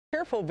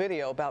Tearful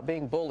video about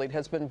being bullied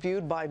has been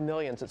viewed by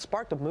millions. It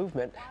sparked a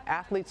movement.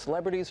 Athletes,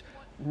 celebrities,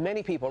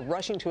 many people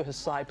rushing to his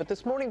side. But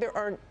this morning there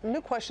are new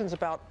questions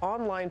about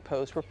online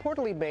posts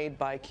reportedly made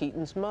by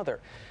Keaton's mother.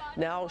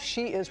 Now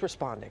she is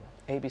responding.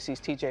 ABC's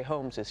TJ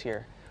Holmes is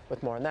here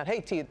with more on that. Hey,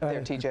 there,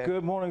 TJ.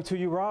 Good morning to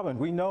you, Robin.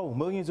 We know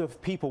millions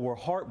of people were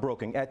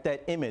heartbroken at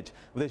that image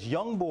of this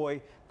young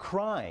boy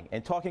crying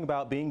and talking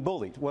about being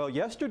bullied. Well,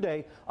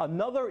 yesterday,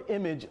 another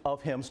image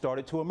of him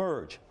started to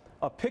emerge.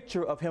 A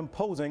picture of him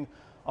posing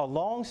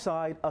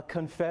alongside a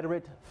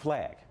Confederate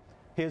flag.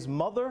 His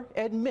mother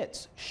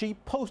admits she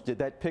posted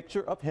that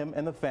picture of him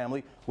and the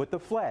family with the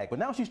flag. But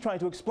now she's trying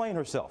to explain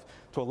herself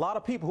to a lot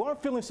of people who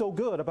aren't feeling so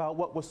good about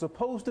what was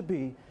supposed to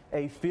be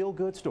a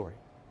feel-good story.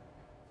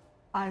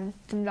 I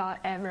did not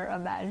ever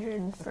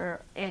imagine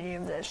for any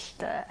of this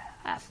to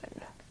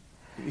happen.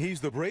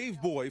 He's the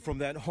brave boy from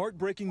that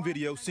heartbreaking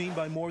video seen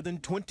by more than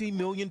 20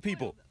 million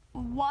people.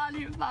 Why do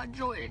you find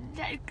joy in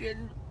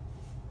taking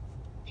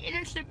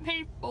innocent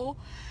people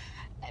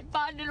and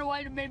finding a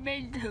way to be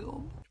mean to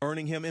them?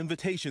 Earning him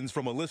invitations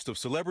from a list of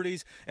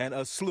celebrities and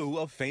a slew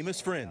of famous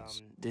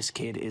friends. This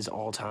kid is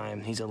all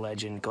time. He's a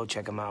legend. Go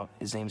check him out.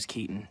 His name's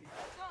Keaton.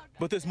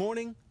 But this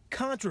morning,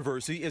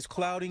 controversy is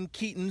clouding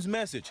Keaton's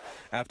message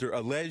after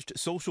alleged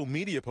social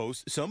media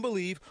posts some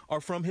believe are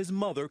from his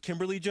mother,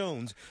 Keaton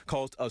Jones,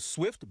 caused a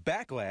swift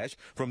backlash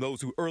from those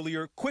who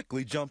earlier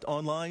quickly jumped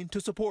online to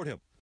support him.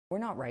 We're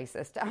not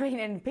racist. I mean,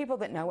 and people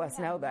that know us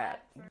know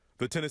that.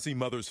 The Tennessee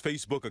mother's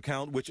Facebook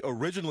account, which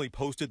originally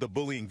posted the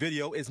bullying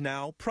video, is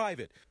now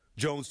private.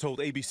 Jones told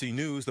ABC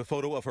News the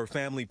photo of her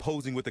family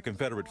posing with the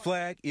Confederate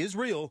flag is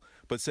real,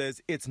 but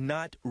says it's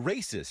not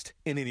racist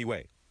in any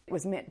way. It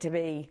was meant to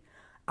be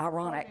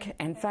ironic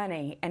and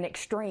funny and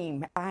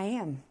extreme. I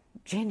am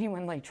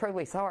genuinely,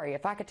 truly sorry.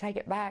 If I could take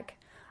it back,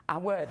 I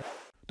would.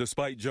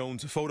 Despite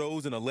Jones'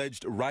 photos and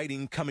alleged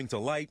writing coming to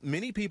light,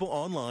 many people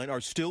online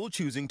are still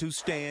choosing to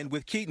stand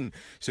with Keaton,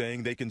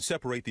 saying they can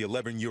separate the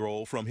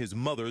 11-year-old from his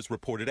mother's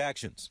reported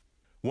actions.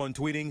 One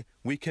tweeting,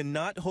 "We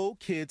cannot hold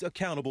kids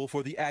accountable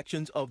for the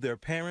actions of their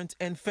parents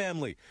and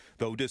family.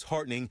 Though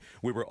disheartening,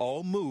 we were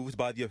all moved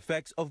by the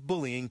effects of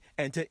bullying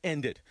and to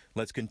end it.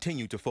 Let's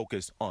continue to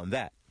focus on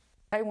that."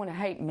 They want to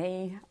hate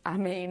me, I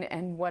mean,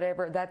 and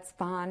whatever, that's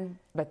fine,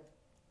 but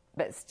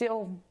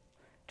still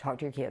talk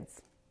to your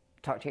kids.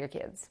 Talk to your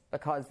kids,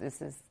 because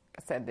this is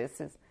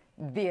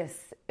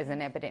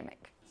an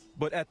epidemic.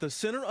 But at the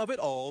center of it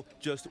all,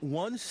 just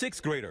one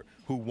sixth grader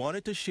who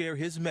wanted to share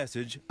his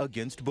message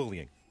against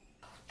bullying.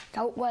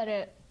 Don't let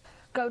it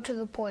go to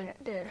the point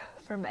it did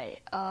for me.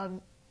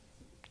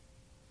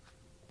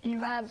 You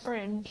have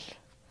friends.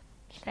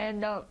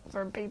 Stand up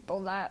for people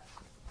that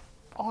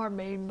are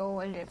being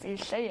bullied. If you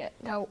see it,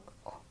 don't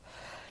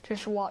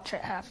just watch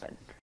it happen.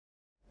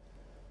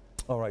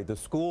 All right, the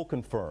school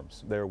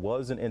confirms there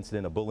was an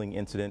incident, a bullying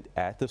incident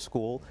at the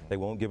school. They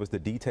won't give us the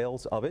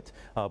details of it,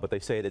 but they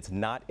say it's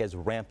not as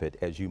rampant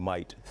as you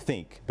might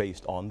think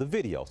based on the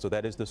video. So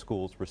that is the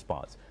school's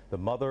response. The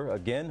mother,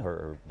 again,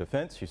 her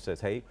defense, she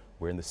says, hey,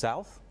 we're in the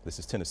South. This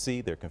is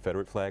Tennessee. There are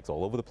Confederate flags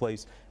all over the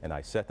place. And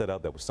I set that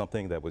up. That was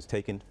something that was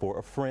taken for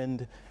a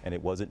friend, and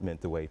it wasn't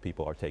meant the way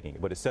people are taking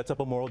it. But it sets up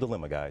a moral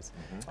dilemma, guys.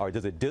 Or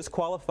does it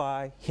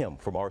disqualify him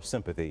from our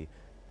sympathy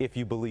if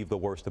you believe the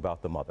worst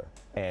about the mother?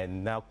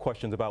 And now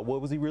questions about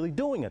what was he really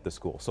doing at the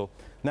school. So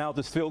now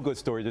this feel-good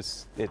story,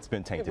 it's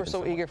been tainted. We're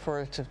so eager for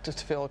it to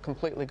feel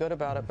completely good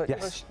about it. But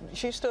yes, you know,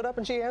 she stood up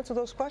and she answered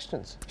those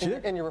questions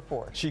in your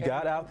report. She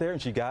got out there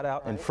and she got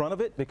out in front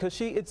of it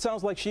because it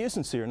sounds like she is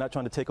sincere, not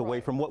trying to take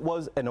away from what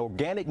was an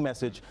organic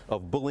message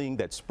of bullying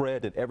that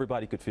spread and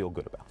everybody could feel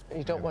good about.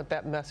 You don't want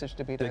that message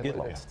to be diluted.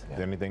 Get lost. If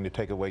there's anything to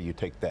take away, you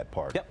take that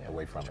part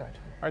away from it. All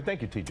right,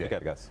 thank you, TJ. You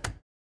got it, guys.